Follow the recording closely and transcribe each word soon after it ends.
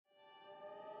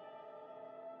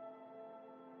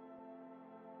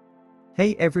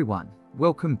Hey everyone,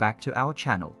 welcome back to our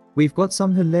channel. We've got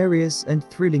some hilarious and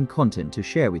thrilling content to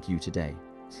share with you today,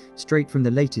 straight from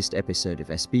the latest episode of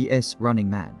SBS Running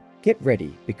Man. Get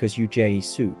ready because Yoo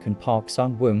Jae-suk and Park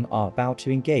Sung-woong are about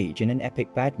to engage in an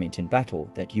epic badminton battle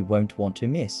that you won't want to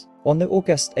miss. On the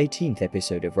August 18th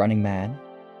episode of Running Man,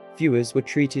 viewers were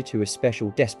treated to a special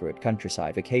desperate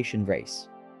countryside vacation race,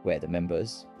 where the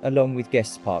members, along with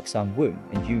guests Park Sung-woong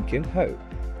and Yoo Jae-suk,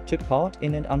 took part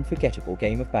in an unforgettable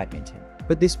game of badminton.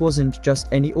 But this wasn't just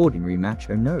any ordinary match,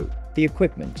 oh no. The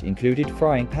equipment included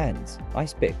frying pans,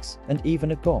 ice picks, and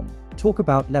even a gong. Talk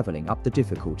about leveling up the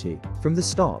difficulty. From the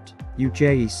start, Yoo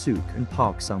Jae-suk and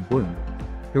Park Sung-woong,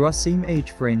 who are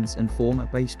same-age friends and former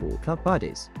baseball club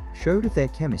buddies, showed their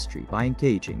chemistry by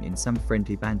engaging in some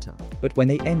friendly banter. But when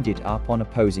they ended up on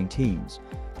opposing teams,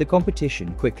 the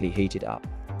competition quickly heated up,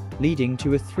 leading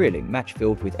to a thrilling match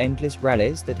filled with endless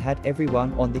rallies that had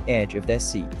everyone on the edge of their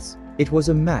seats. It was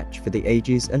a match for the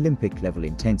ages, Olympic-level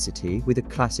intensity with a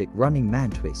classic Running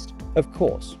Man twist. Of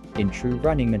course, in true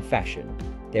Running Man fashion,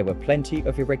 there were plenty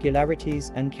of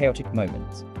irregularities and chaotic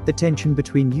moments. The tension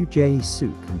between Yoo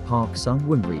Jae-suk and Park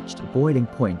Sung-woong reached a boiling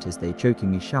point as they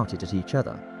jokingly shouted at each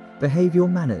other, "Behave your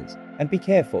manners, and be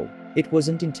careful, it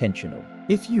wasn't intentional."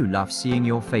 If you love seeing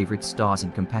your favorite stars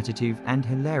in competitive and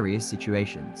hilarious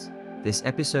situations, this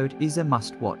episode is a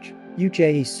must-watch. Yoo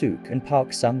Jae-suk and Park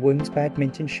Sung-woong's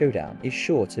Badminton Showdown is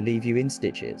sure to leave you in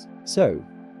stitches. So,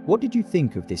 what did you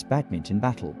think of this badminton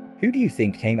battle? Who do you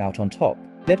think came out on top?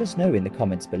 Let us know in the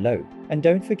comments below. And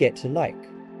don't forget to like,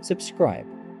 subscribe,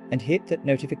 and hit that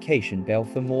notification bell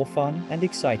for more fun and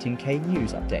exciting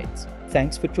K-News updates.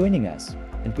 Thanks for joining us,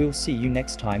 and we'll see you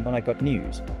next time on I Got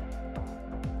News.